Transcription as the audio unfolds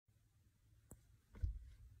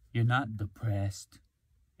You're not depressed.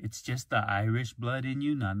 It's just the Irish blood in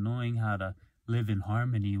you not knowing how to live in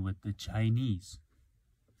harmony with the Chinese.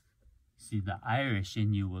 See, the Irish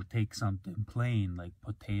in you will take something plain like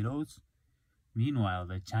potatoes. Meanwhile,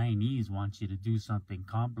 the Chinese want you to do something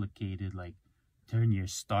complicated like turn your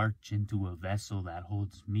starch into a vessel that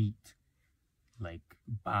holds meat, like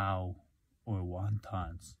bao or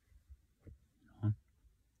wontons.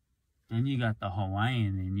 Then you got the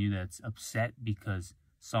Hawaiian in you that's upset because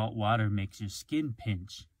salt water makes your skin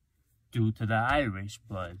pinch due to the Irish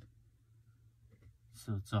blood.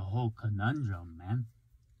 So it's a whole conundrum, man.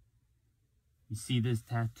 You see this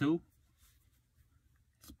tattoo?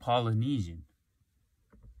 It's Polynesian.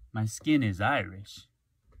 My skin is Irish.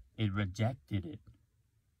 It rejected it.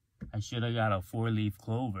 I should have got a 4-leaf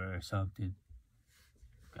clover or something.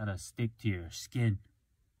 Gotta stick to your skin.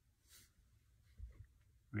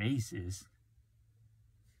 Racist?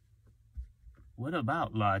 What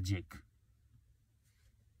about logic?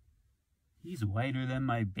 He's whiter than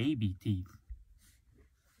my baby teeth.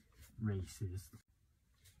 Racist.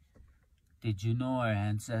 Did you know our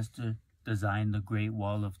ancestor designed the Great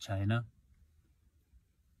Wall of China?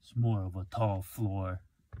 It's more of a tall floor.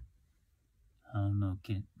 I don't know,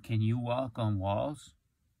 can you walk on walls?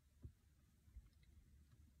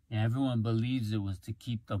 Yeah, everyone believes it was to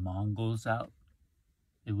keep the Mongols out.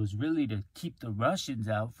 It was really to keep the Russians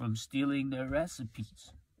out from stealing their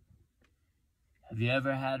recipes. Have you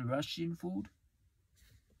ever had Russian food?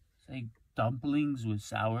 It's like dumplings with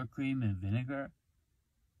sour cream and vinegar.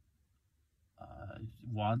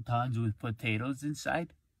 Wontons with potatoes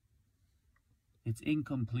inside. It's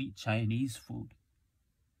incomplete Chinese food.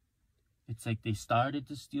 It's like they started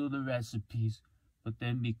to steal the recipes, but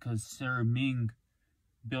then because Sir Ming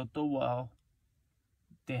built the wall,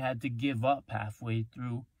 they had to give up halfway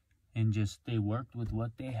through and they worked with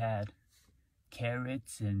what they had.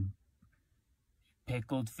 Carrots and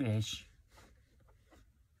pickled fish.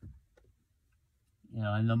 You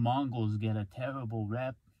know, and the Mongols get a terrible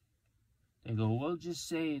rep. They go, we'll just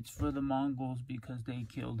say it's for the Mongols because they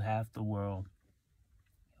killed half the world.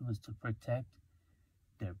 It was to protect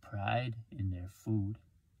their pride in their food.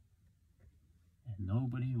 And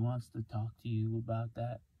nobody wants to talk to you about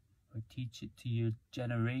that or teach it to your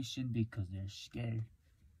generation because they're scared.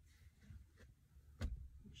 They're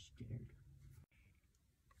scared.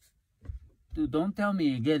 Dude, don't tell me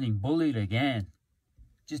you're getting bullied again.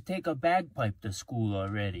 Just take a bagpipe to school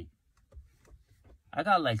already. I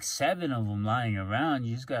got like 7 of them lying around.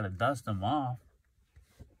 You just gotta dust them off.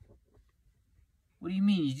 What do you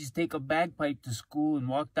mean? You just take a bagpipe to school and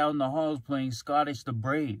walk down the halls playing Scottish the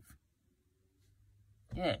Brave?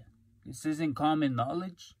 Yeah, this isn't common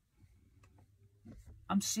knowledge.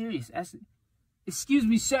 I'm serious. Excuse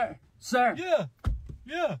me, sir. Sir.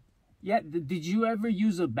 Yeah. Yeah, did you ever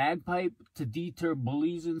use a bagpipe to deter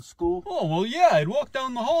bullies in school? Oh, well, yeah. I'd walk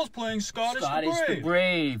down the halls playing Scottish the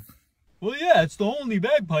Brave. Well, yeah, it's the only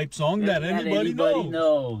bagpipe song that anybody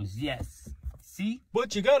knows. Yes. See?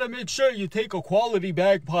 But you gotta make sure you take a quality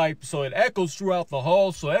bagpipe so it echoes throughout the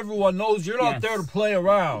hall so everyone knows you're not there to play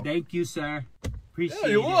around. Thank you, sir. Appreciate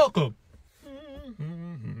it. You're welcome.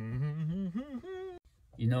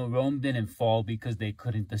 You know, Rome didn't fall because they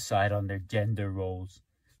couldn't decide on their gender roles.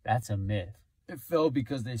 That's a myth. It fell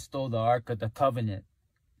because they stole the Ark of the Covenant.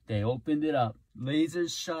 They opened it up.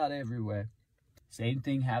 Lasers shot everywhere. Same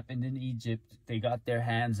thing happened in Egypt. They got their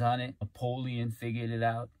hands on it. Napoleon figured it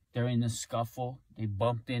out. During the scuffle, they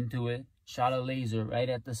bumped into it, shot a laser right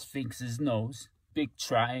at the Sphinx's nose. Big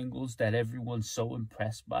triangles that everyone's so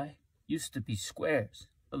impressed by. Used to be squares.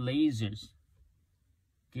 The lasers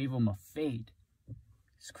gave them a fade.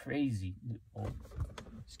 It's crazy. Oh.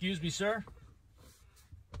 Excuse me, sir.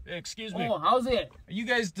 Excuse me. Oh, how's it? Are you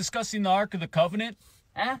guys discussing the Ark of the Covenant?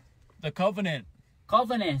 Huh? The Covenant.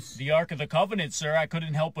 Covenants. The Ark of the Covenant, sir. I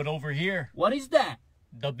couldn't help but overhear. What is that?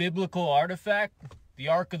 The biblical artifact. The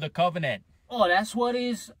Ark of the Covenant. Oh, that's what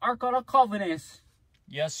is Ark of the Covenants.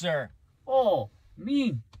 Yes, sir. Oh,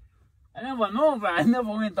 me. I never know that. I never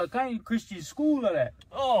went to kind of Christian school or that.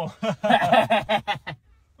 Oh.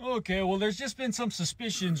 Okay, well, there's just been some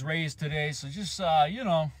suspicions raised today, so just, you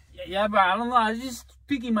know. Yeah, bro, I don't know. I was just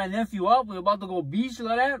picking my nephew up. We're about to go beach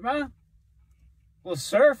like that, bro. Go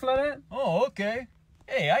surf like that. Oh, okay.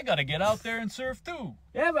 Hey, I gotta get out there and surf too.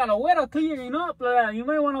 Yeah, but the weather clearing up like that. You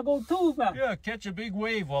might want to go too, man. Yeah, catch a big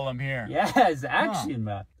wave while I'm here. Yeah, it's action,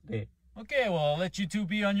 man. Okay, well, I'll let you two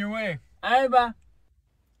be on your way. All right, bro.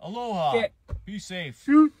 Aloha. Okay. Be safe.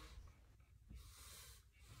 Shoot.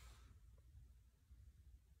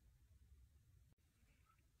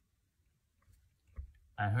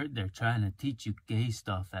 I heard they're trying to teach you gay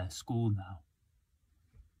stuff at school now.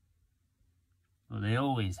 Well, they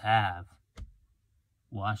always have.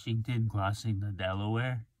 Washington crossing the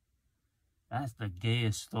Delaware. That's the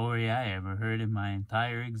gayest story I ever heard in my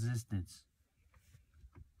entire existence.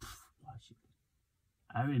 Washington.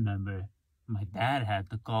 I remember my dad had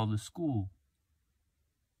to call the school.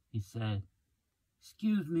 He said,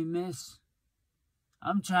 "Excuse me, miss.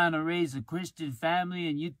 I'm trying to raise a Christian family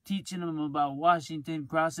and you teaching them about Washington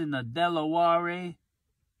crossing the Delaware."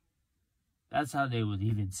 That's how they would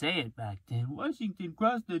even say it back then. Washington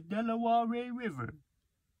crossed the Delaware River.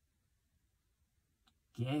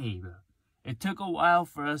 Gay, bro. It took a while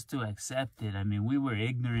for us to accept it. I mean, we were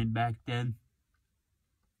ignorant back then.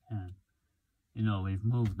 And, you know, we've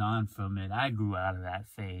moved on from it. I grew out of that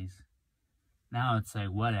phase. Now it's like,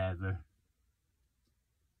 whatever.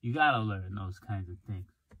 You gotta learn those kinds of things.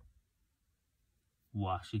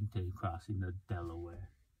 Washington crossing the Delaware.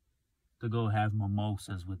 To go have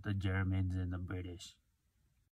mimosas with the Germans and the British.